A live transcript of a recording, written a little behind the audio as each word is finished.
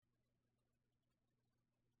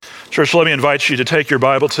Church, let me invite you to take your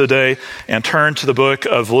Bible today and turn to the book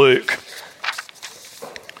of Luke.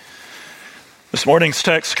 This morning's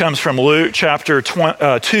text comes from Luke chapter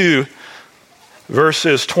 2,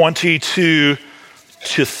 verses 22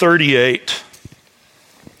 to 38.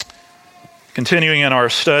 Continuing in our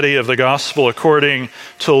study of the gospel according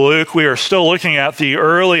to Luke, we are still looking at the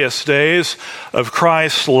earliest days of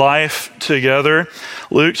Christ's life together.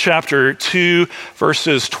 Luke chapter 2,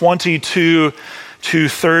 verses 22 to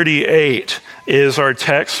 38 is our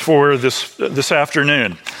text for this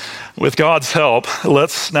afternoon. With God's help,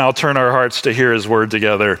 let's now turn our hearts to hear his word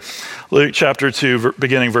together. Luke chapter 2,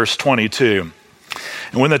 beginning verse 22.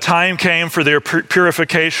 And when the time came for their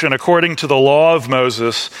purification according to the law of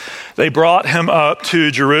Moses, they brought him up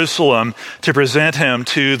to Jerusalem to present him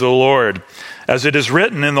to the Lord. As it is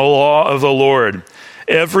written in the law of the Lord,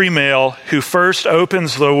 every male who first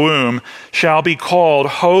opens the womb shall be called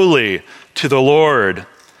holy to the Lord,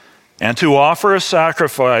 and to offer a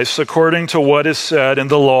sacrifice according to what is said in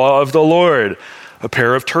the law of the Lord, a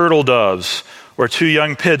pair of turtle doves or 2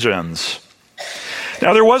 young pigeons.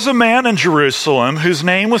 Now there was a man in Jerusalem whose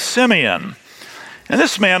name was Simeon, and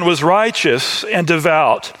this man was righteous and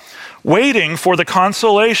devout, waiting for the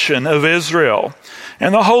consolation of Israel,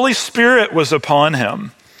 and the Holy Spirit was upon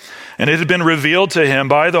him. And it had been revealed to him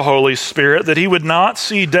by the Holy Spirit that he would not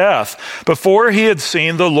see death before he had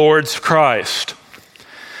seen the Lord's Christ.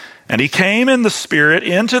 And he came in the Spirit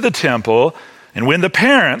into the temple, and when the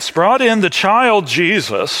parents brought in the child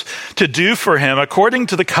Jesus to do for him according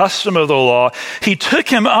to the custom of the law, he took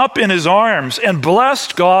him up in his arms and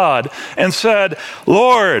blessed God and said,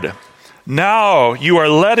 "Lord, now you are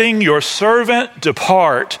letting your servant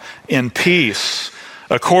depart in peace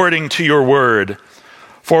according to your word.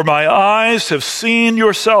 For my eyes have seen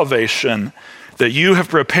your salvation, that you have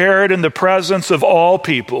prepared in the presence of all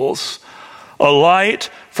peoples, a light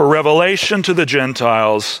for revelation to the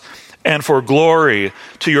Gentiles and for glory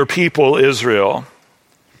to your people Israel."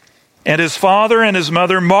 And his father and his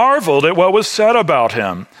mother marveled at what was said about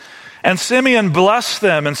him. And Simeon blessed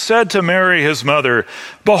them and said to Mary his mother,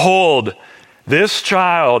 "Behold, this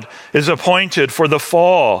child is appointed for the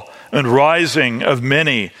fall and rising of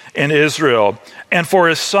many in Israel, and for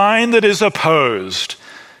a sign that is opposed,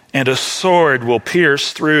 and a sword will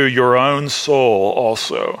pierce through your own soul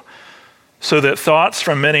also, so that thoughts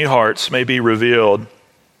from many hearts may be revealed."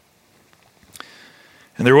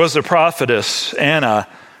 And there was a prophetess, Anna,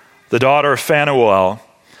 the daughter of Phanuel,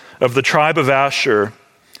 of the tribe of Asher.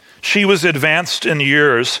 She was advanced in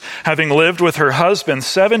years, having lived with her husband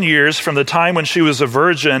 7 years from the time when she was a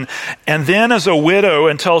virgin, and then as a widow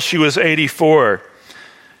until she was 84.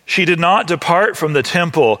 She did not depart from the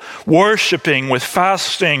temple, worshiping with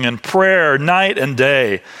fasting and prayer night and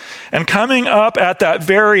day. And coming up at that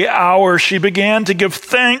very hour, she began to give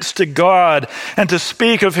thanks to God and to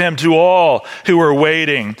speak of him to all who were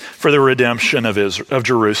waiting for the redemption of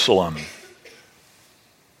Jerusalem.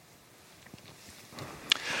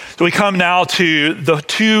 So we come now to the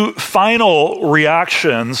 2 final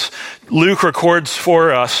reactions Luke records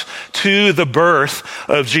for us to the birth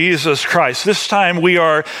of Jesus Christ. This time we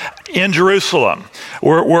are in Jerusalem.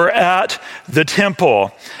 We're at the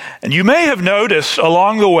temple. And you may have noticed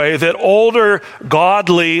along the way that older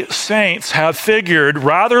godly saints have figured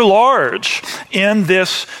rather large in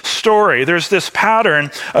this story. There's this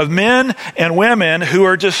pattern of men and women who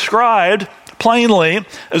are described plainly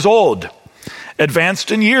as old,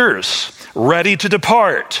 advanced in years, ready to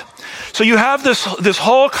depart. So you have this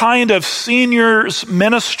whole kind of seniors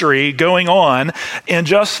ministry going on in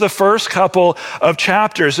just the first couple of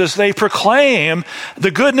chapters as they proclaim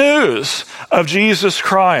the good news of Jesus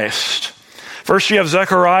Christ. First you have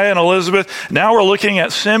Zechariah and Elizabeth. Now we're looking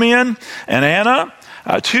at Simeon and Anna,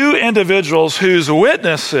 2 individuals whose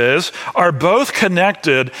witnesses are both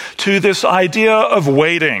connected to this idea of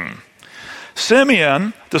waiting.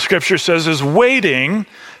 Simeon, the scripture says, is waiting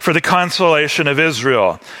for the consolation of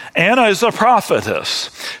Israel. Anna is a prophetess.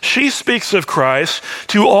 She speaks of Christ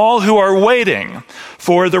to all who are waiting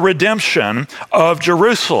for the redemption of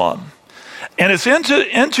Jerusalem. And it's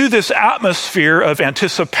into this atmosphere of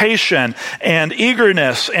anticipation and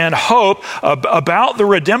eagerness and hope about the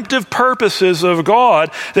redemptive purposes of God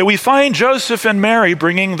that we find Joseph and Mary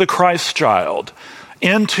bringing the Christ child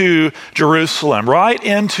into Jerusalem, right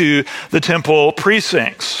into the temple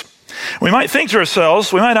precincts. We might think to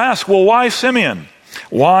ourselves, we might ask, well, why Simeon?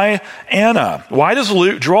 Why Anna? Why does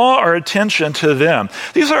Luke draw our attention to them?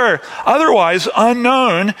 These are otherwise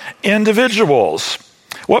unknown individuals.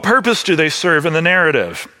 What purpose do they serve in the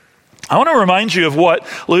narrative? I want to remind you of what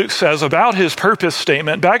Luke says about his purpose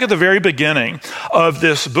statement back at the very beginning of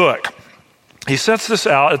this book. He sets this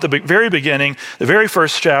out at the very beginning, the very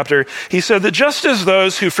first chapter. He said that just as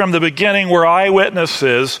those who from the beginning were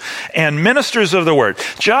eyewitnesses and ministers of the word,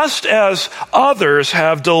 just as others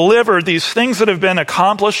have delivered these things that have been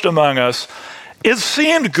accomplished among us, it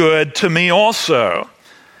seemed good to me also,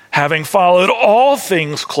 having followed all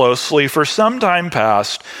things closely for some time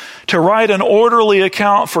past, to write an orderly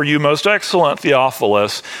account for you, most excellent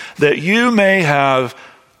Theophilus, that you may have,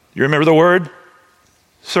 you remember the word?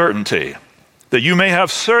 Certainty. That you may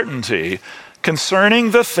have certainty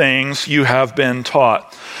concerning the things you have been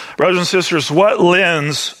taught. Brothers and sisters, what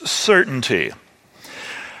lends certainty?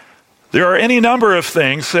 There are any number of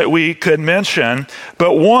things that we could mention,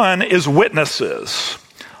 but one is witnesses.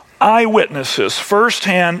 Eyewitnesses,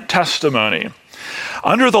 firsthand testimony.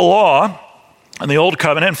 Under the law, in the Old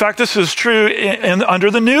Covenant, in fact, this is true under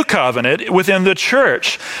the New Covenant within the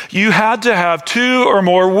church, you had to have 2 or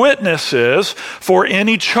more witnesses for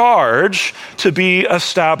any charge to be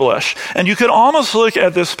established. And you could almost look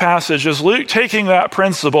at this passage as Luke taking that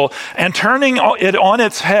principle and turning it on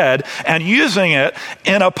its head and using it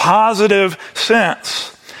in a positive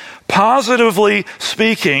sense. Positively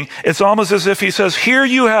speaking, it's almost as if he says, here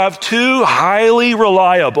you have 2 highly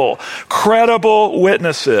reliable, credible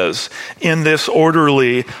witnesses in this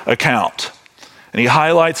orderly account. And he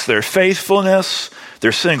highlights their faithfulness,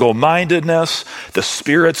 their single-mindedness, the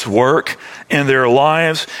Spirit's work in their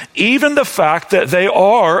lives, even the fact that they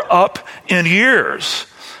are up in years.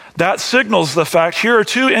 That signals the fact here are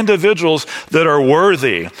 2 individuals that are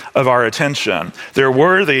worthy of our attention. They're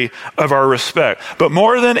worthy of our respect. But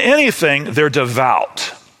more than anything, they're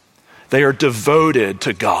devout. They are devoted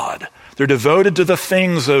to God. They're devoted to the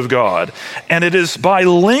things of God. And it is by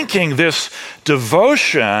linking this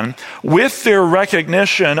devotion with their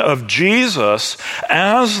recognition of Jesus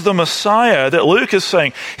as the Messiah that Luke is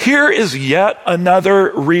saying, here is yet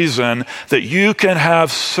another reason that you can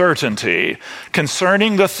have certainty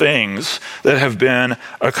concerning the things that have been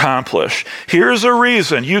accomplished. Here's a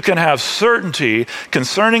reason you can have certainty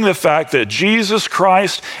concerning the fact that Jesus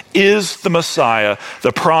Christ is the Messiah,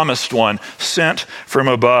 the promised one, sent from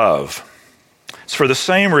above. It's for the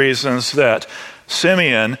same reasons that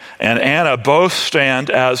Simeon and Anna both stand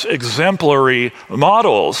as exemplary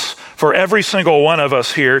models for every single one of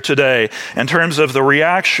us here today in terms of the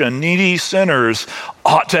reaction needy sinners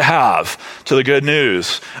ought to have to the good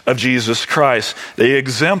news of Jesus Christ. They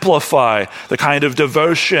exemplify the kind of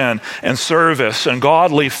devotion and service and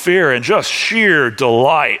godly fear and just sheer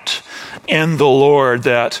delight in the Lord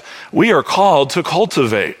that we are called to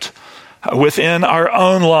cultivate within our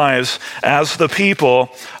own lives as the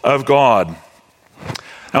people of God.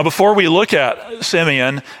 Now, before we look at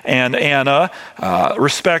Simeon and Anna,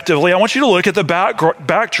 respectively, I want you to look at the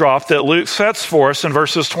backdrop that Luke sets for us in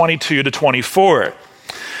verses 22 to 24.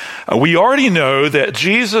 We already know that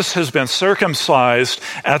Jesus has been circumcised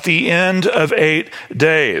at the end of 8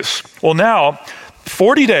 days. Well, now,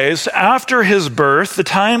 40 days after his birth, the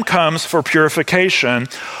time comes for purification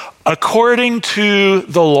according to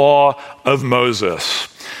the law of Moses.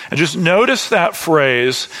 And just notice that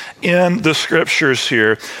phrase in the scriptures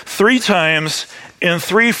here. 3 times in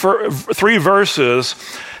three verses,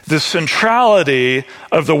 the centrality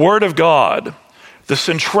of the Word of God, the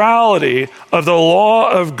centrality of the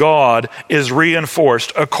law of God is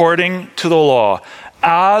reinforced according to the law,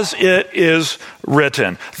 as it is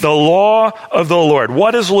written. The law of the Lord.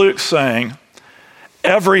 What is Luke saying?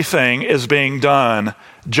 Everything is being done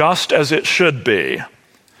just as it should be.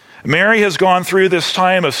 Mary has gone through this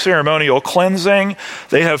time of ceremonial cleansing.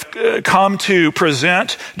 They have come to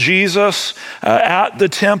present Jesus at the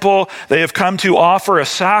temple. They have come to offer a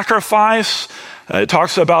sacrifice. It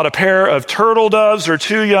talks about a pair of turtle doves or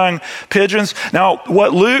 2 young pigeons. Now,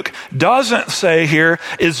 what Luke doesn't say here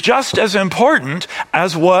is just as important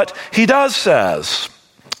as what he does says.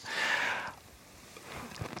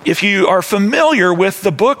 If you are familiar with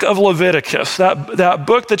the book of Leviticus, that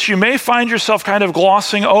book that you may find yourself kind of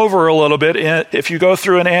glossing over a little bit if you go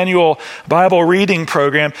through an annual Bible reading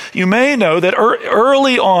program, you may know that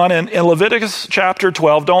early on in Leviticus chapter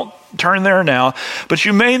 12, don't turn there now, but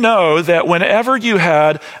you may know that whenever you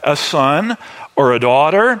had a son or a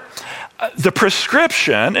daughter, the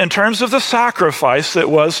prescription in terms of the sacrifice that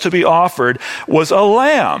was to be offered was a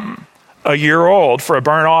lamb, a year old for a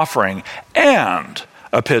burnt offering, and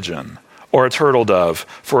a pigeon or a turtle dove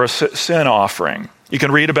for a sin offering. You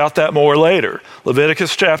can read about that more later.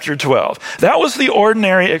 Leviticus chapter 12. That was the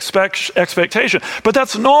ordinary expectation. But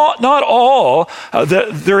that's not all that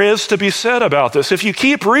there is to be said about this. If you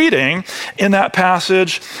keep reading in that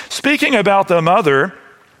passage, speaking about the mother,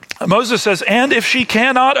 Moses says, and if she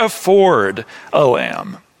cannot afford a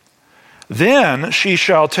lamb. Then she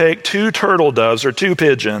shall take 2 turtle doves or 2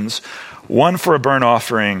 pigeons, one for a burnt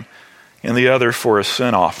offering and the other for a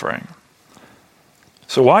sin offering.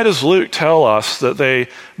 So why does Luke tell us that they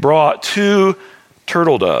brought 2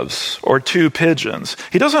 turtle doves or 2 pigeons?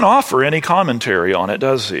 He doesn't offer any commentary on it,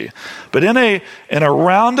 does he? But in a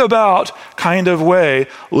roundabout kind of way,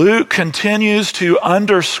 Luke continues to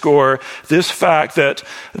underscore this fact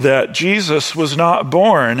that Jesus was not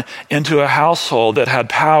born into a household that had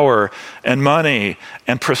power and money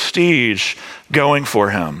and prestige going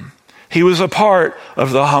for him. He was a part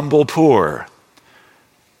of the humble poor.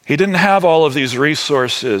 He didn't have all of these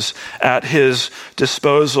resources at his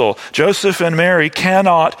disposal. Joseph and Mary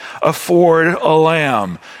cannot afford a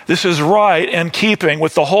lamb. This is right in keeping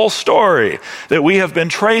with the whole story that we have been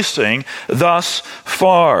tracing thus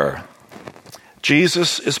far.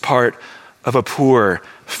 Jesus is part of a poor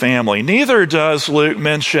family. Neither does Luke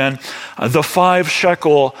mention the 5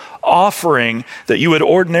 shekel offering that you would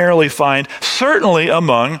ordinarily find, certainly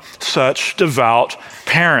among such devout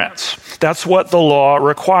parents. That's what the law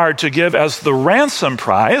required to give as the ransom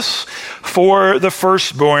price for the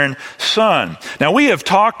firstborn son. Now, we have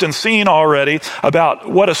talked and seen already about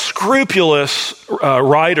what a scrupulous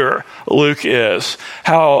writer Luke is,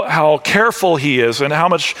 how careful he is, and how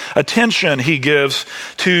much attention he gives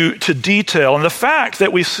to detail. And the fact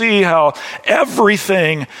that we see how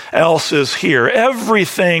everything else is here,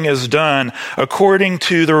 everything is done according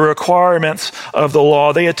to the requirements of the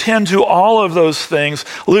law. They attend to all of those things.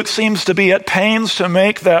 Luke seems to be at pains to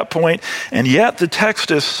make that point, and yet the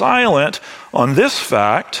text is silent on this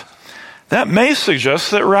fact. That may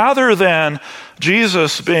suggest that rather than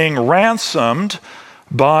Jesus being ransomed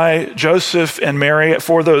by Joseph and Mary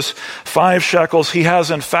for those 5 shekels, he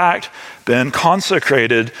has in fact been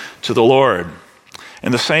consecrated to the Lord.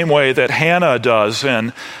 In the same way that Hannah does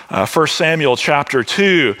in 1 Samuel chapter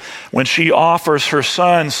 2, when she offers her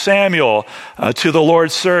son Samuel to the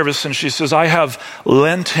Lord's service, and she says, I have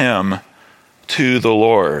lent him to the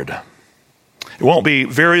Lord. It won't be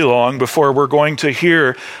very long before we're going to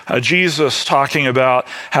hear Jesus talking about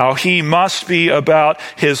how he must be about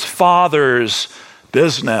his Father's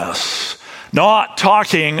business. Not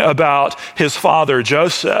talking about his father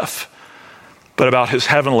Joseph, but about his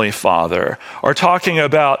heavenly Father. Or talking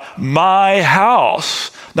about my house.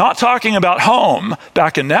 Not talking about home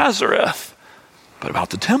back in Nazareth, but about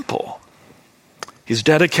the temple. He's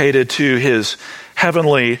dedicated to his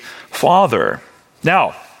heavenly Father.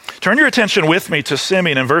 Now, turn your attention with me to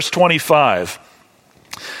Simeon in verse 25.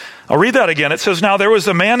 I'll read that again. It says, now there was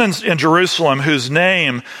a man in Jerusalem whose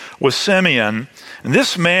name was Simeon, and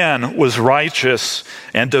this man was righteous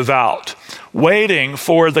and devout, waiting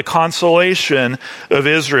for the consolation of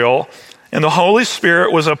Israel, and the Holy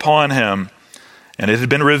Spirit was upon him. And it had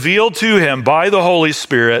been revealed to him by the Holy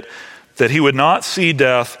Spirit that he would not see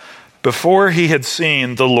death before he had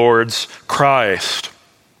seen the Lord's Christ.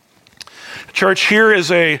 Church, here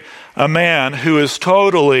is a man who is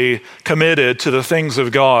totally committed to the things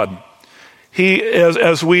of God. He,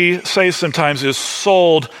 as we say sometimes, is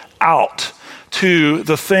sold out to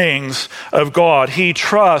the things of God. He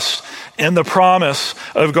trusts in the promise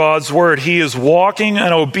of God's word. He is walking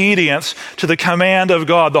in obedience to the command of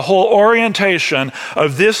God. The whole orientation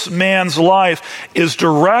of this man's life is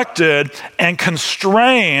directed and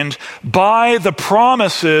constrained by the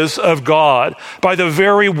promises of God, by the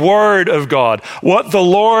very word of God, what the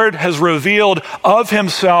Lord has revealed of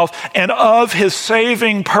himself and of his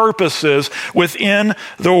saving purposes within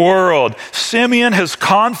the world. Simeon has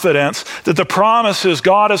confidence that the promises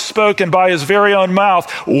God has spoken by his very own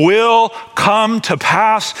mouth will come to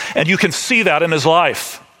pass, and you can see that in his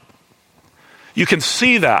life. You can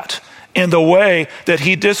see that in the way that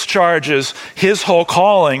he discharges his whole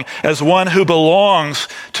calling as one who belongs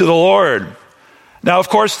to the Lord. Now, of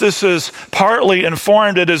course, this is partly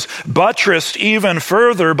informed, it is buttressed even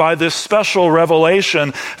further by this special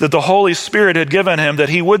revelation that the Holy Spirit had given him, that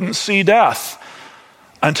he wouldn't see death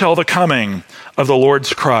until the coming of the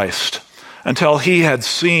Lord's Christ, until he had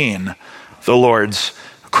seen the Lord's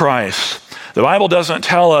Christ. The Bible doesn't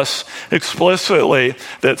tell us explicitly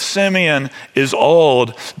that Simeon is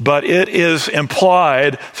old, but it is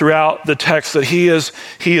implied throughout the text that he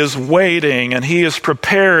is waiting and he is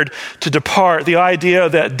prepared to depart. The idea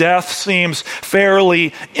that death seems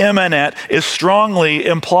fairly imminent is strongly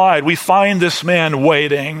implied. We find this man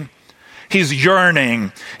waiting. He's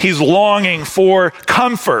yearning. He's longing for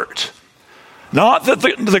comfort. Not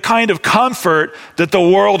the kind of comfort that the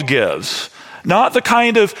world gives. Not the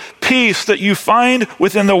kind of peace that you find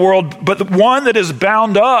within the world, but the one that is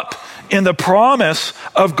bound up in the promise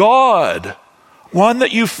of God. one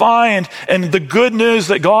that you find in the good news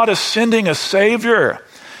that God is sending a Savior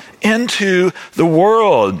into the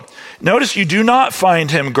world. Notice you do not find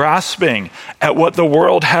him grasping at what the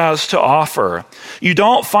world has to offer. You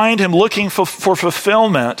don't find him looking for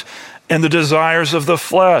fulfillment in the desires of the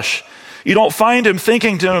flesh. You don't find him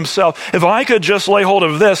thinking to himself, if I could just lay hold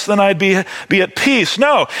of this, then I'd be at peace.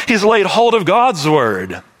 No, he's laid hold of God's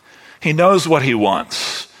word. He knows what he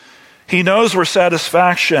wants. He knows where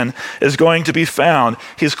satisfaction is going to be found.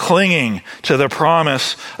 He's clinging to the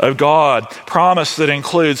promise of God, promise that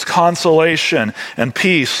includes consolation and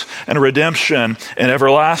peace and redemption and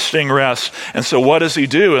everlasting rest. And so what does he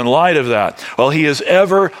do in light of that? Well, he is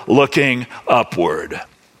ever looking upward.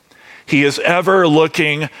 He is ever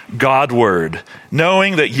looking Godward,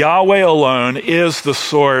 knowing that Yahweh alone is the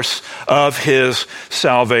source of his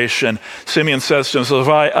salvation. Simeon says to himself,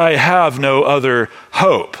 I have no other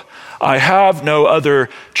hope. I have no other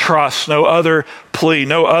trust, no other plea,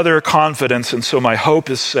 no other confidence, and so my hope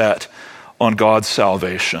is set on God's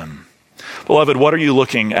salvation. Beloved, what are you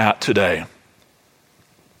looking at today?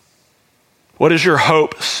 What is your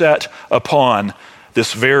hope set upon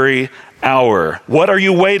this very hour? What are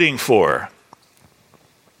you waiting for?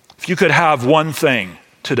 If you could have one thing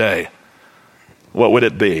today, what would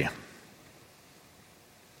it be?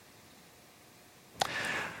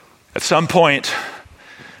 At some point,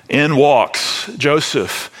 in walks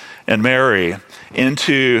Joseph and Mary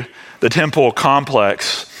into the temple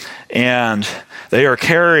complex, and they are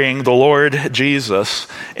carrying the Lord Jesus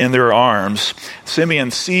in their arms.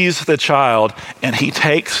 Simeon sees the child, and he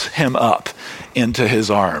takes him up into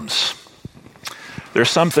his arms. There's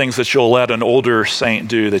some things that you'll let an older saint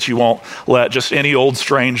do that you won't let just any old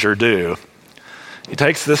stranger do. He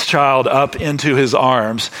takes this child up into his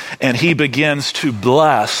arms, and he begins to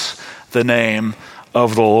bless the name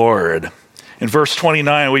of the Lord. In verse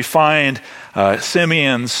 29, we find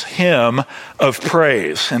Simeon's hymn of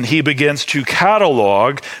praise, and he begins to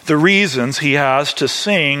catalog the reasons he has to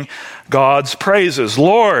sing God's praises.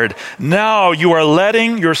 Lord, now you are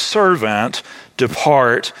letting your servant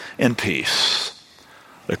depart in peace,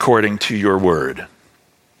 according to your word.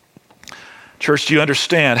 Church, do you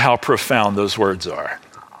understand how profound those words are?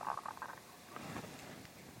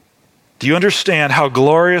 Do you understand how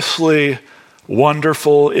gloriously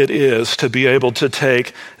wonderful it is to be able to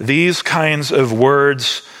take these kinds of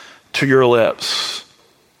words to your lips?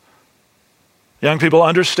 Young people,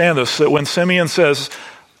 understand this, that when Simeon says,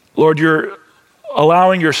 Lord, you're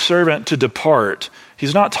allowing your servant to depart,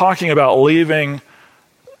 he's not talking about leaving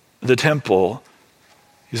the temple.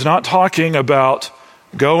 He's not talking about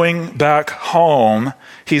going back home.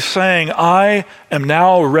 He's saying, I am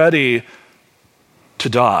now ready to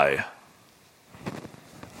die.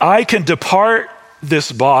 I can depart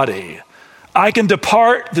this body. I can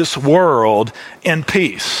depart this world in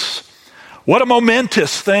peace. What a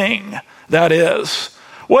momentous thing that is.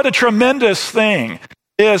 What a tremendous thing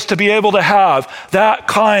it is to be able to have that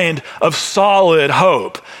kind of solid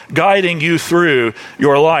hope guiding you through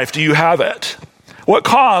your life. Do you have it? What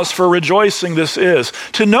cause for rejoicing this is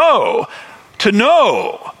to know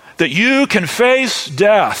that you can face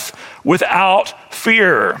death without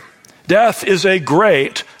fear. Death is a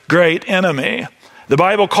great, great enemy. The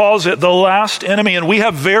Bible calls it the last enemy, and we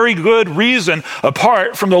have very good reason,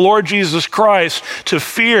 apart from the Lord Jesus Christ, to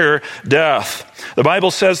fear death. The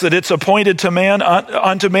Bible says that it's appointed to man,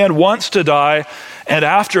 unto man once to die, and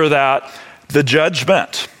after that, the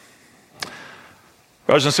judgment.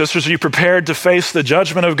 Brothers and sisters, are you prepared to face the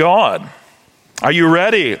judgment of God? Are you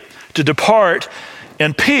ready to depart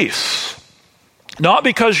in peace? Not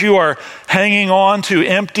because you are hanging on to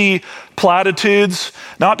empty platitudes,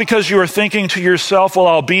 not because you are thinking to yourself, well,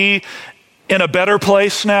 I'll be in a better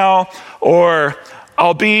place now, or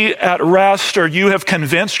I'll be at rest, or you have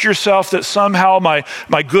convinced yourself that somehow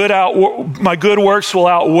my good works will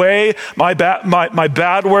outweigh my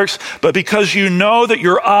bad works, but because you know that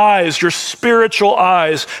your spiritual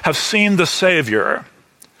eyes have seen the Savior.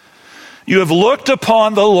 You have looked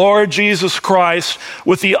upon the Lord Jesus Christ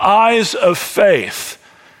with the eyes of faith,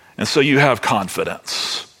 and so you have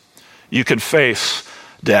confidence. You can face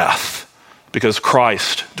death because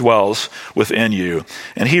Christ dwells within you.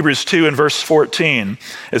 In Hebrews 2 and verse 14,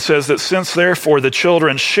 it says that since therefore the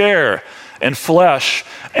children share in flesh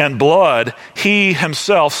and blood, he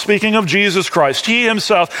himself, speaking of Jesus Christ, he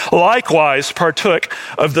himself likewise partook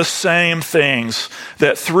of the same things,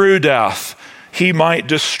 that through death he might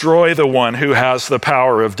destroy the one who has the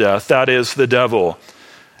power of death, that is the devil,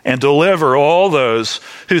 and deliver all those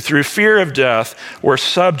who through fear of death were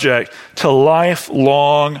subject to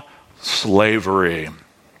lifelong slavery.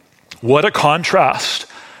 What a contrast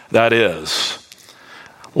that is.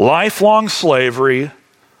 lifelong slavery,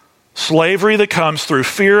 slavery that comes through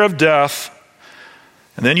fear of death.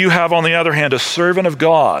 And then you have, on the other hand, a servant of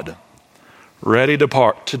God ready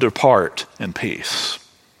to depart in peace.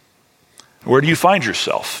 Where do you find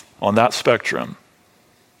yourself on that spectrum?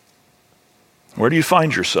 Where do you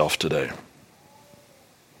find yourself today?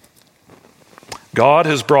 God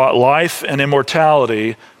has brought life and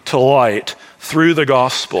immortality to light through the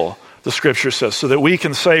gospel, the scripture says, so that we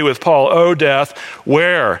can say with Paul, "O death,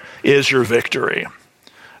 where is your victory?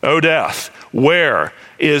 O death, where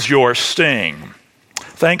is your sting?"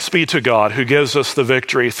 Thanks be to God who gives us the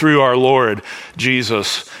victory through our Lord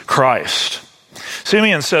Jesus Christ.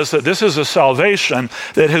 Simeon says that this is a salvation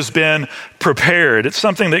that has been prepared. It's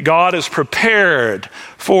something that God has prepared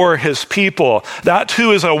for his people. That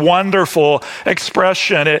too is a wonderful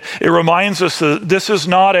expression. It reminds us that this is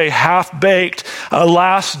not a half-baked,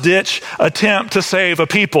 last-ditch attempt to save a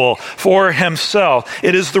people for himself.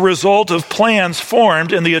 It is the result of plans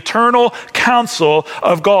formed in the eternal counsel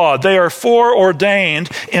of God. They are foreordained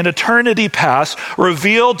in eternity past,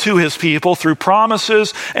 revealed to his people through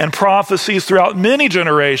promises and prophecies throughout many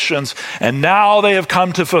generations, and now they have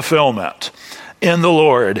come to fulfillment in the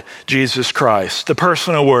Lord Jesus Christ, the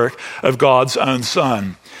personal work of God's own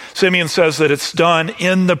Son. Simeon says that it's done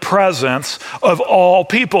in the presence of all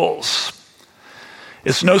peoples.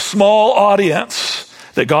 It's no small audience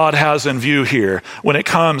that God has in view here when it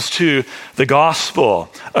comes to the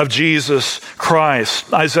gospel of Jesus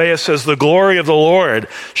Christ. Isaiah says, "The glory of the Lord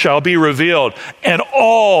shall be revealed, and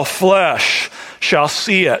all flesh shall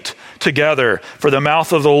see it together, for the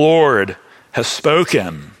mouth of the Lord has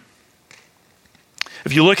spoken."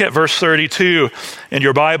 If you look at verse 32 in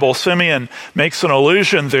your Bible, Simeon makes an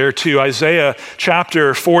allusion there to Isaiah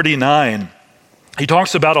chapter 49. He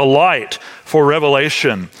talks about a light for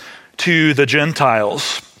revelation to the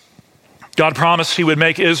Gentiles. God promised he would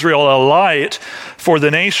make Israel a light for the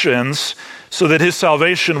nations so that his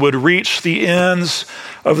salvation would reach the ends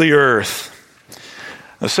of the earth.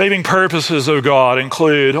 The saving purposes of God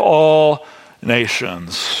include all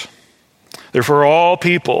nations. They're for all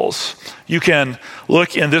peoples. You can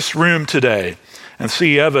look in this room today and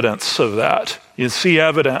see evidence of that. You see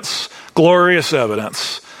evidence, glorious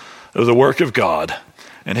evidence of the work of God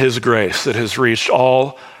and his grace that has reached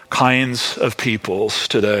all kinds of peoples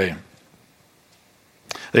today.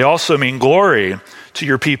 They also mean glory to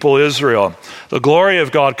your people Israel. The glory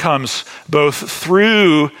of God comes both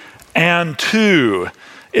through and to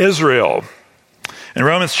Israel. In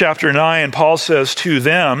Romans chapter 9, Paul says, "To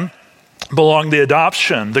them belong the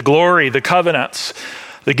adoption, the glory, the covenants,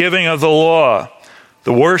 the giving of the law,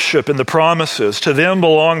 the worship and the promises. To them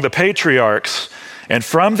belong the patriarchs, and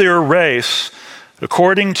from their race,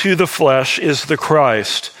 according to the flesh, is the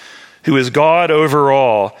Christ, who is God over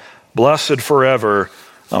all, blessed forever.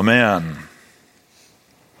 Amen."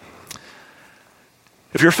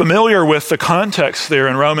 If you're familiar with the context there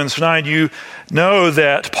in Romans 9, you know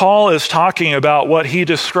that Paul is talking about what he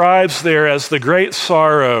describes there as the great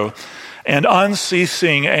sorrow and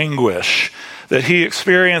unceasing anguish that he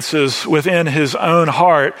experiences within his own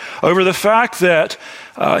heart over the fact that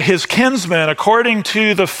his kinsmen, according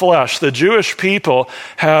to the flesh, the Jewish people,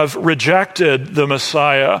 have rejected the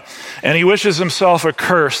Messiah. And he wishes himself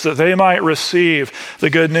accursed that they might receive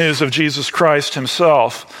the good news of Jesus Christ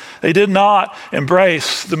himself. They did not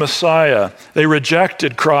embrace the Messiah. They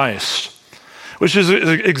rejected Christ, which is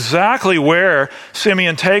exactly where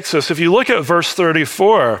Simeon takes us. If you look at verse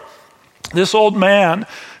 34, this old man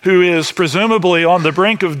who is presumably on the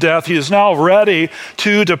brink of death, he is now ready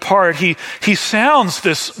to depart. He sounds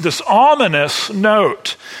this ominous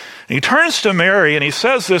note. And he turns to Mary and he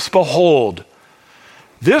says this, "Behold,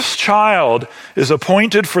 this child is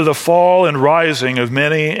appointed for the fall and rising of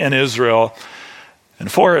many in Israel,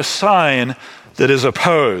 and for a sign that is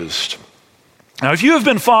opposed." Now, if you have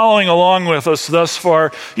been following along with us thus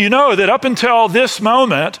far, you know that up until this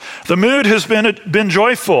moment, the mood has been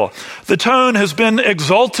joyful. The tone has been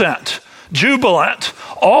exultant, jubilant.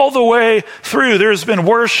 All the way through, there's been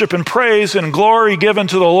worship and praise and glory given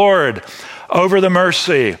to the Lord over the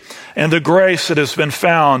mercy and the grace that has been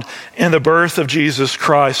found in the birth of Jesus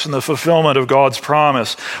Christ and the fulfillment of God's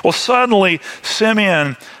promise. Well, suddenly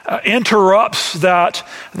Simeon interrupts that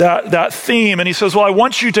theme, and he says, "Well, I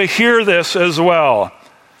want you to hear this as well."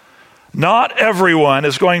 Not everyone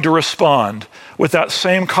is going to respond with that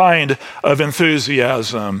same kind of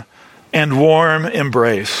enthusiasm and warm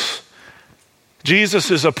embrace. Jesus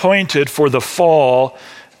is appointed for the fall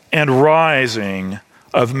and rising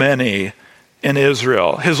of many in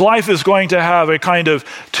Israel. His life is going to have a kind of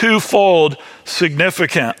twofold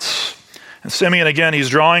significance. And Simeon, again, he's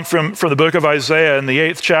drawing from the book of Isaiah in the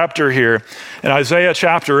 8th chapter here. In Isaiah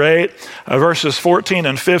chapter 8, verses 14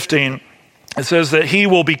 and 15, it says that he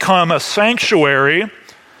will become a sanctuary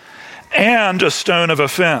and a stone of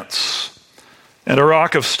offense and a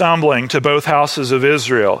rock of stumbling to both houses of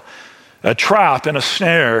Israel, a trap and a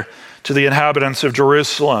snare to the inhabitants of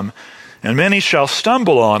Jerusalem. And many shall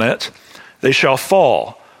stumble on it, they shall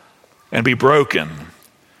fall and be broken.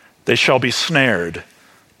 They shall be snared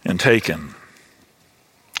and taken.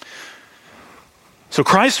 So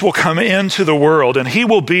Christ will come into the world, and he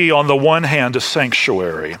will be, on the one hand, a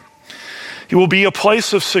sanctuary. He will be a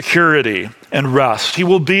place of security and rest. He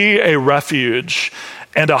will be a refuge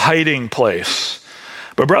and a hiding place.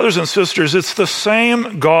 But brothers and sisters, it's the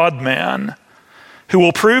same God-man who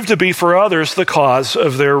will prove to be for others the cause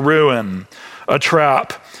of their ruin, a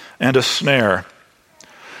trap and a snare.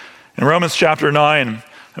 In Romans chapter 9,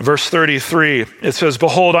 verse 33, it says,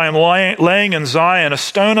 "Behold, I am laying in Zion a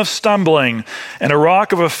stone of stumbling and a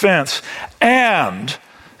rock of offense, and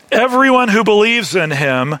everyone who believes in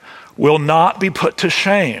him will not be put to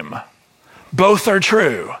shame." Both are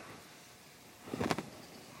true.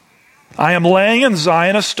 I am laying in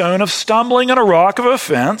Zion a stone of stumbling and a rock of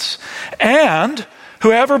offense, and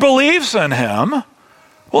whoever believes in him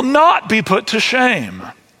will not be put to shame.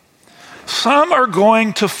 Some are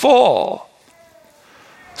going to fall.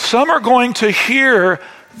 Some are going to hear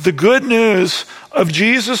the good news of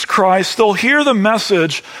Jesus Christ. They'll hear the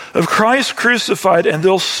message of Christ crucified and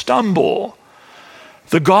they'll stumble.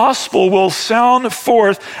 The gospel will sound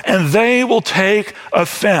forth and they will take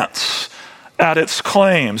offense at its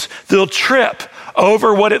claims. They'll trip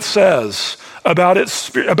over what it says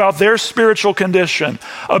about their spiritual condition,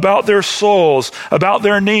 about their souls, about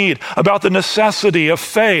their need, about the necessity of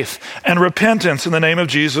faith and repentance in the name of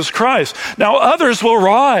Jesus Christ. Now others will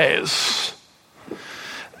rise.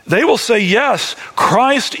 They will say, yes,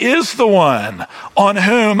 Christ is the one on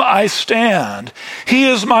whom I stand. He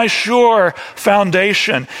is my sure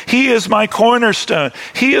foundation. He is my cornerstone.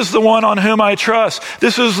 He is the one on whom I trust.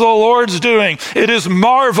 This is the Lord's doing. It is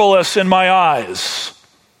marvelous in my eyes.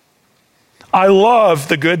 I love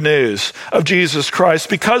the good news of Jesus Christ.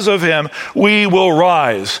 Because of him, we will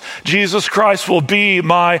rise. Jesus Christ will be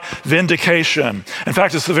my vindication. In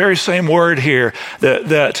fact, it's the very same word here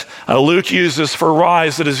that Luke uses for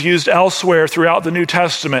rise that is used elsewhere throughout the New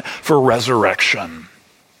Testament for resurrection.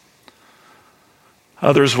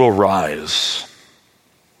 Others will rise.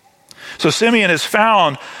 So Simeon has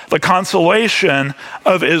found the consolation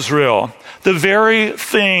of Israel, the very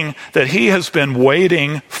thing that he has been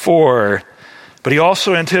waiting for. But he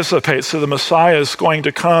also anticipates that the Messiah is going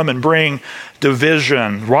to come and bring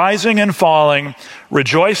division, rising and falling,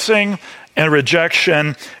 rejoicing and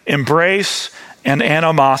rejection, embrace and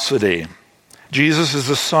animosity. Jesus is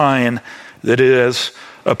a sign that it is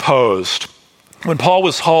opposed. When Paul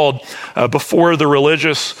was hauled before the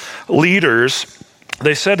religious leaders,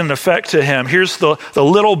 they said in effect to him, here's the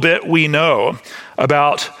little bit we know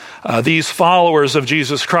about these followers of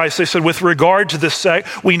Jesus Christ. They said, with regard to this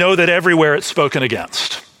sect, we know that everywhere it's spoken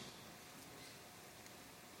against.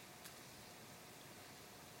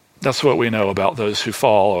 That's what we know about those who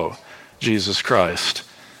follow Jesus Christ.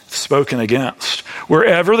 It's spoken against.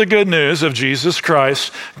 Wherever the good news of Jesus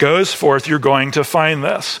Christ goes forth, you're going to find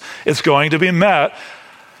this. It's going to be met,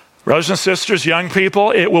 brothers and sisters, young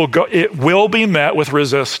people, it will be met with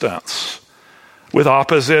resistance, with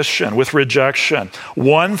opposition, with rejection.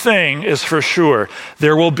 One thing is for sure,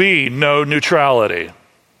 there will be no neutrality.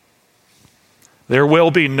 There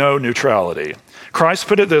will be no neutrality. Christ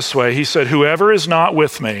put it this way. He said, whoever is not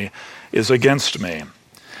with me is against me.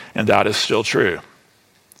 And that is still true.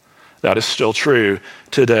 That is still true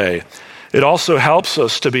today. It also helps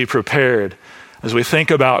us to be prepared as we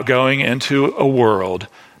think about going into a world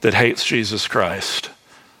that hates Jesus Christ.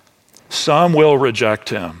 Some will reject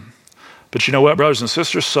him. But you know what, brothers and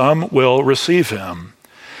sisters? Some will receive him.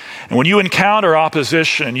 And when you encounter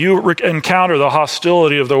opposition, you encounter the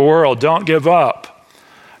hostility of the world, don't give up.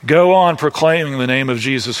 Go on proclaiming the name of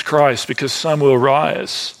Jesus Christ, because some will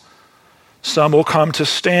rise. Some will come to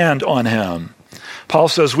stand on him. Paul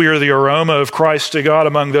says we are the aroma of Christ to God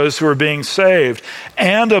among those who are being saved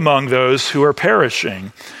and among those who are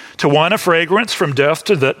perishing. To one, a fragrance from death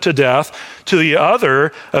to death, to the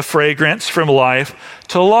other, a fragrance from life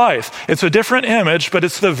to life. It's a different image, but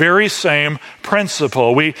it's the very same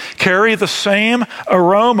principle. We carry the same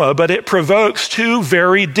aroma, but it provokes two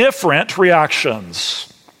very different reactions.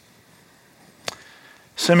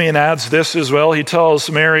 Simeon adds this as well. He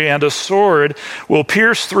tells Mary, and a sword will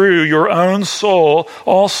pierce through your own soul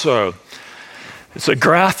also. It's a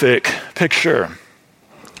graphic picture.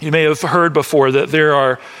 You may have heard before that there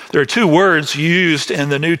are two words used in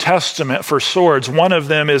the New Testament for swords. One of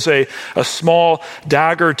them is a small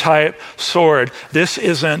dagger-type sword. This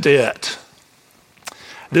isn't it.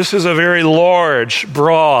 This is a very large,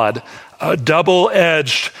 broad,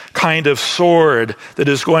 double-edged kind of sword that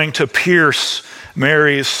is going to pierce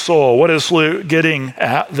Mary's soul. What is Luke getting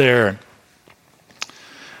at there?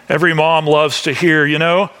 Every mom loves to hear,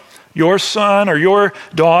 your son or your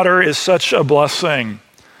daughter is such a blessing.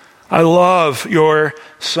 I love your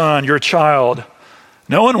son, your child.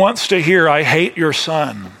 No one wants to hear, I hate your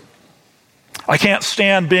son. I can't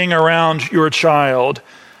stand being around your child.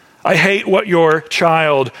 I hate what your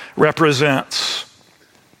child represents.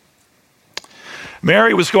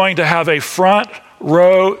 Mary was going to have a front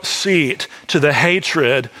row seat to the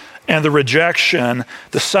hatred and the rejection,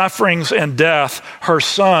 the sufferings and death her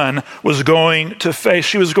son was going to face.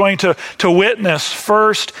 She was going to witness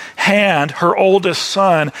firsthand her oldest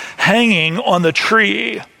son hanging on the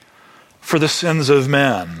tree for the sins of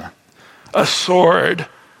men. A sword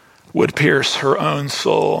would pierce her own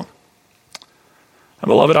soul. And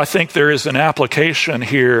beloved, I think there is an application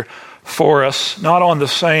here for us, not on the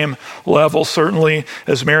same level certainly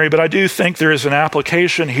as Mary, but I do think there is an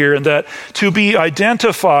application here in that to be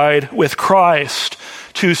identified with Christ,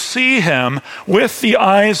 to see him with the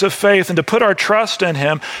eyes of faith and to put our trust in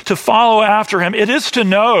him, to follow after him, it is to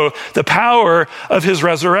know the power of his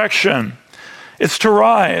resurrection. It's to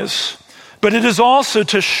rise, but it is also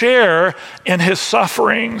to share in his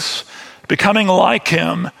sufferings, becoming like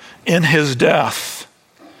him in his death.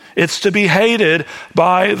 It's to be hated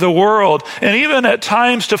by the world, and even at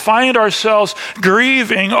times to find ourselves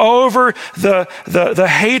grieving over the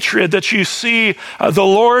hatred that you see the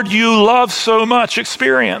Lord you love so much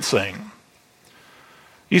experiencing.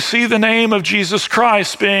 You see the name of Jesus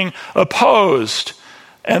Christ being opposed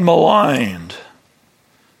and maligned.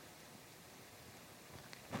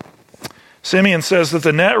 Simeon says that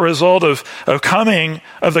the net result of the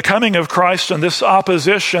coming of Christ and this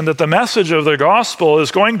opposition that the message of the gospel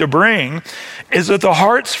is going to bring is that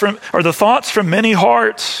the thoughts from many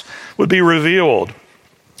hearts would be revealed.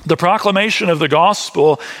 The proclamation of the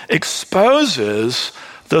gospel exposes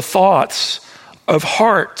the thoughts of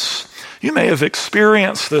hearts. You may have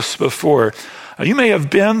experienced this before. You may have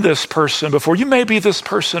been this person before. You may be this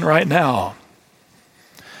person right now.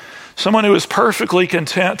 Someone who is perfectly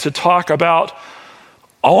content to talk about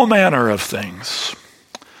all manner of things.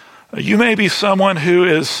 You may be someone who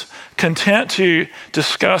is content to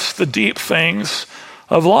discuss the deep things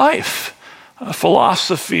of life,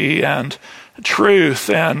 philosophy and truth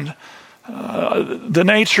and the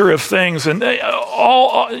nature of things and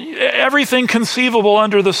everything conceivable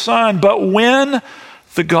under the sun. But when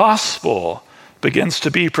the gospel begins to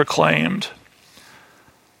be proclaimed,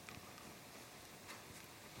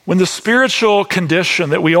 when the spiritual condition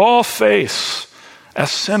that we all face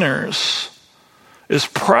as sinners is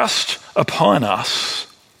pressed upon us,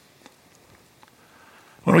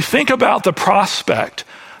 when we think about the prospect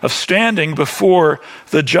of standing before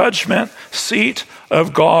the judgment seat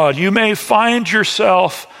of God, you may find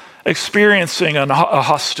yourself experiencing a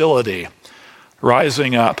hostility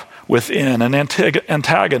rising up within, an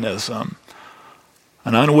antagonism,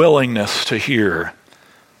 an unwillingness to hear.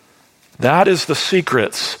 That is the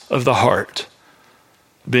secrets of the heart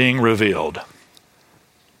being revealed.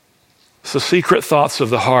 It's the secret thoughts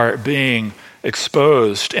of the heart being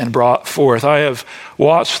exposed and brought forth. I have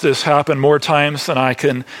watched this happen more times than I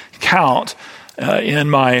can count in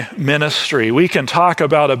my ministry. We can talk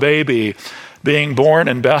about a baby being born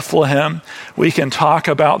in Bethlehem. We can talk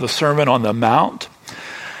about the Sermon on the Mount.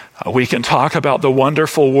 We can talk about the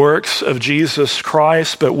wonderful works of Jesus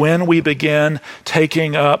Christ, but when we begin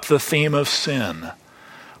taking up the theme of sin,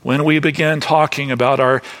 when we begin talking about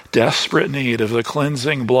our desperate need of the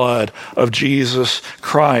cleansing blood of Jesus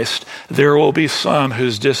Christ, there will be some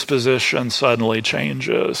whose disposition suddenly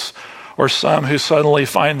changes, or some who suddenly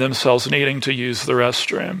find themselves needing to use the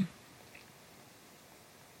restroom.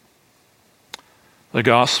 The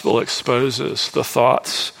gospel exposes the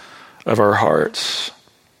thoughts of our hearts.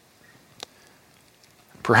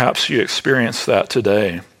 Perhaps you experience that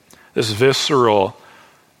today. This visceral,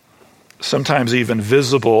 sometimes even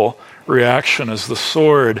visible reaction as the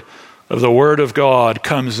sword of the Word of God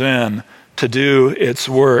comes in to do its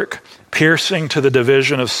work, piercing to the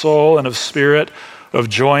division of soul and of spirit, of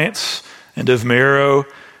joints and of marrow,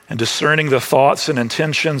 and discerning the thoughts and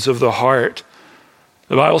intentions of the heart.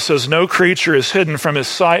 The Bible says no creature is hidden from his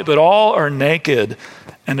sight, but all are naked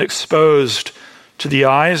and exposed to the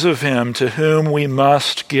eyes of him to whom we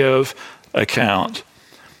must give account.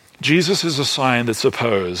 Jesus is a sign that's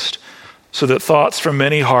opposed so that thoughts from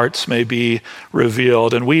many hearts may be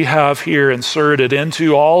revealed. And we have here inserted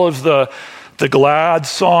into all of the glad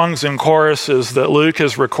songs and choruses that Luke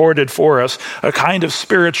has recorded for us a kind of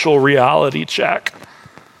spiritual reality check,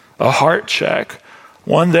 a heart check,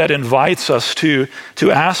 one that invites us to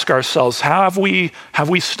ask ourselves, have we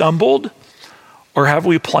stumbled, or have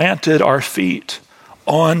we planted our feet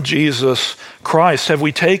on Jesus Christ? Have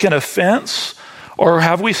we taken offense, or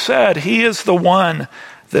have we said, he is the one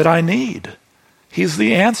that I need? He's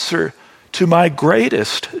the answer to my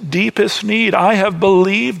greatest, deepest need. I have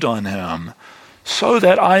believed on him so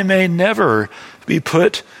that I may never be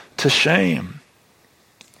put to shame.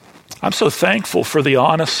 I'm so thankful for the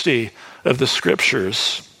honesty of the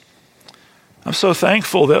scriptures. I'm so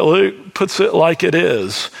thankful that Luke puts it like it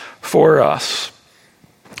is for us.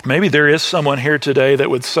 Maybe there is someone here today that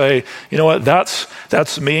would say, you know what,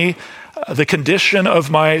 that's me. The condition of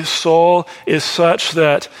my soul is such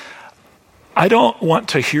that I don't want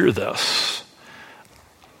to hear this.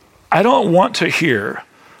 I don't want to hear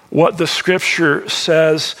what the scripture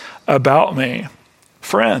says about me.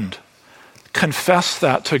 Friend, confess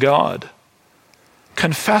that to God.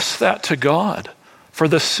 Confess that to God for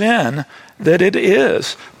the sin that it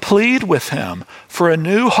is. Plead with him for a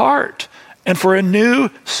new heart and for a new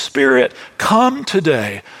spirit. Come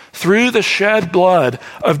today through the shed blood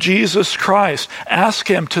of Jesus Christ. Ask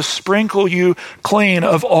him to sprinkle you clean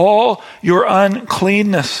of all your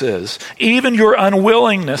uncleannesses, even your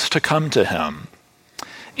unwillingness to come to him,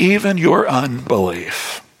 even your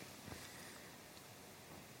unbelief.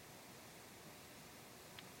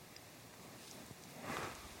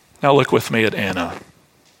 Now look with me at Anna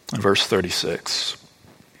in verse 36.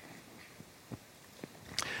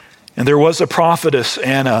 And there was a prophetess,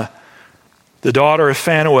 Anna, the daughter of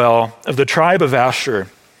Phanuel of the tribe of Asher.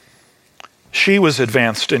 She was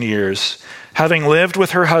advanced in years, having lived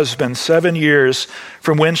with her husband 7 years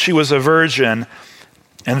from when she was a virgin,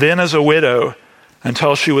 and then as a widow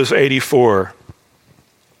until she was 84.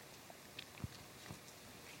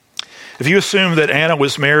 If you assume that Anna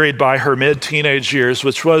was married by her mid-teenage years,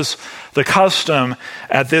 which was the custom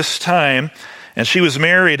at this time, and she was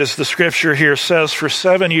married, as the scripture here says, for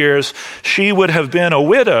 7 years, she would have been a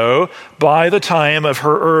widow by the time of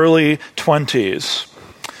her early 20s.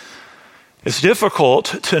 It's difficult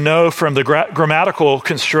to know from the grammatical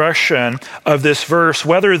construction of this verse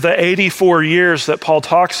whether the 84 years that Paul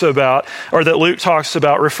talks about, or that Luke talks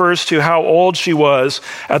about, refers to how old she was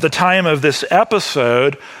at the time of this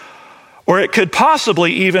episode, or it could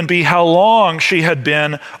possibly even be how long she had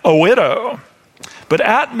been a widow. But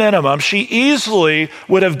at minimum, she easily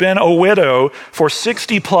would have been a widow for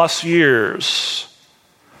 60 plus years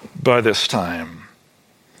by this time.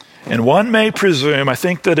 And one may presume, I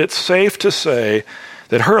think that it's safe to say,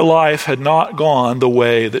 that her life had not gone the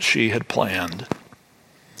way that she had planned.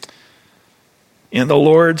 In the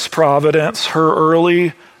Lord's providence, her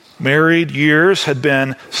early married years had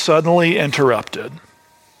been suddenly interrupted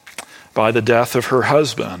by the death of her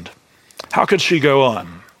husband. How could she go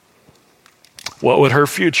on? What would her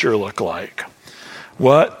future look like?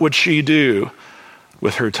 What would she do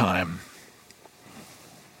with her time?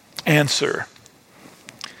 Answer: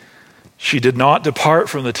 she did not depart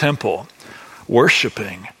from the temple,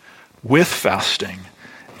 worshiping with fasting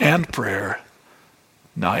and prayer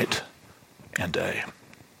night and day.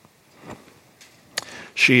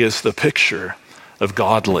 She is the picture of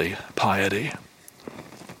godly piety.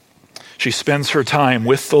 She spends her time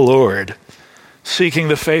with the Lord, seeking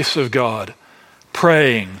the face of God,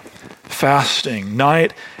 praying, fasting,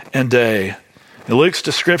 night and day. And Luke's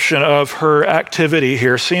description of her activity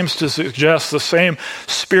here seems to suggest the same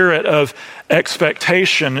spirit of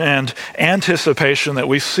expectation and anticipation that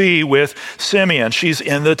we see with Simeon. She's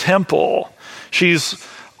in the temple. She's,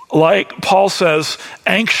 like Paul says,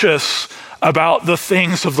 anxious about the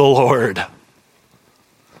things of the Lord.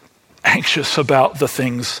 Anxious about the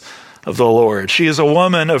things of the Lord. She is a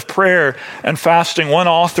woman of prayer and fasting. One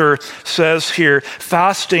author says here,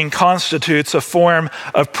 fasting constitutes a form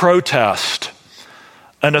of protest,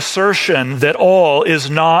 an assertion that all is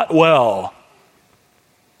not well.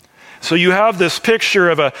 So you have this picture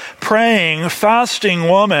of a praying, fasting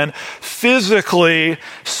woman, physically,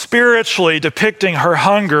 spiritually depicting her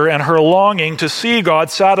hunger and her longing to see God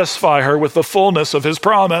satisfy her with the fullness of his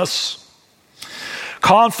promise.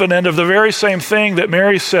 Confident of the very same thing that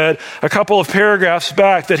Mary said a couple of paragraphs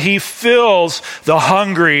back, that he fills the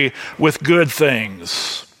hungry with good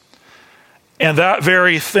things. And that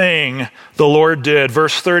very thing the Lord did.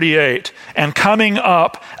 Verse 38, and coming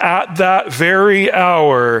up at that very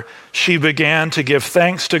hour, she began to give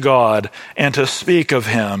thanks to God and to speak of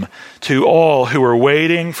him to all who were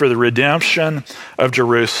waiting for the redemption of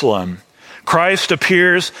Jerusalem. Christ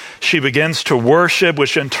appears, she begins to worship,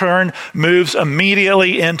 which in turn moves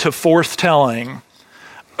immediately into forthtelling,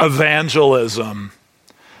 evangelism,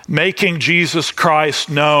 making Jesus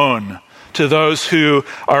Christ known to those who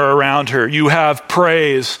are around her. You have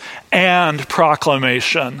praise and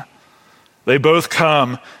proclamation. They both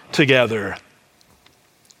come together.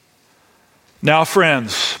 Now,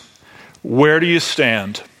 friends, where do you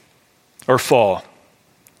stand or fall?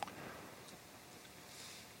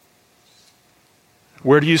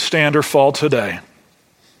 Where do you stand or fall today?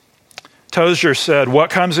 Tozer said, what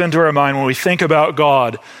comes into our mind when we think about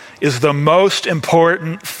God is the most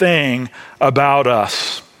important thing about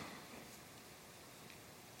us.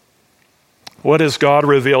 What has God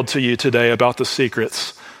revealed to you today about the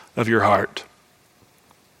secrets of your heart?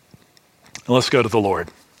 And let's go to the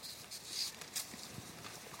Lord.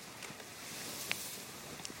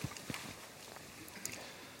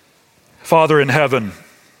 Father in heaven,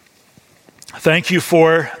 thank you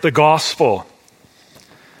for the gospel.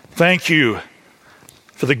 Thank you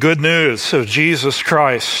for the good news of Jesus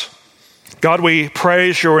Christ. God, we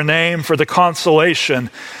praise your name for the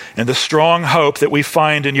consolation and the strong hope that we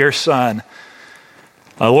find in your Son.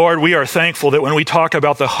 Lord, we are thankful that when we talk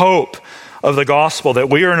about the hope of the gospel, that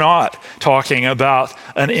we are not talking about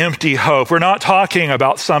an empty hope. We're not talking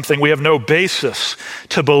about something we have no basis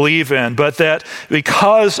to believe in, but that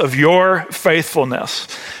because of your faithfulness,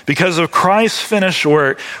 because of Christ's finished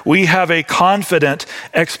work, we have a confident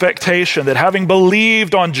expectation that having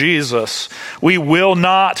believed on Jesus, we will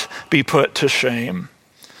not be put to shame.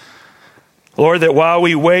 Lord, that while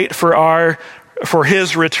we wait for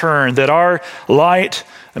his return, that our light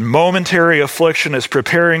and momentary affliction is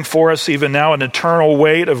preparing for us even now an eternal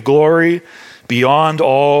weight of glory beyond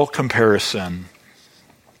all comparison.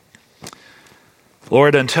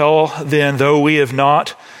 Lord, until then, though we have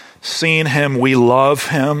not seen him, we love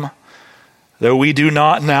him. Though we do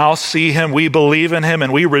not now see him, we believe in him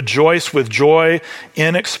and we rejoice with joy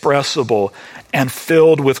inexpressible and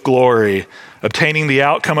filled with glory, obtaining the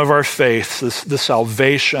outcome of our faith, the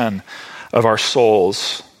salvation of our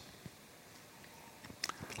souls.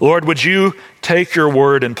 Lord, would you take your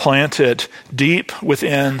word and plant it deep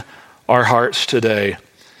within our hearts today?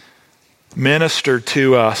 Minister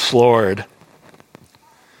to us, Lord.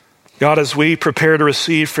 God, as we prepare to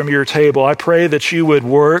receive from your table, I pray that you would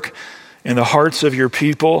work in the hearts of your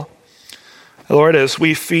people. Lord, as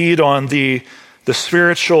we feed on the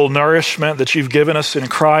spiritual nourishment that you've given us in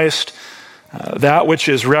Christ, that which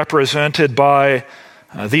is represented by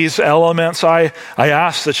these elements, I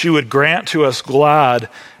ask that you would grant to us glad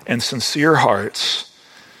and sincere hearts.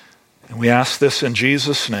 And we ask this in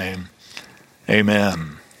Jesus' name.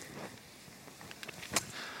 Amen.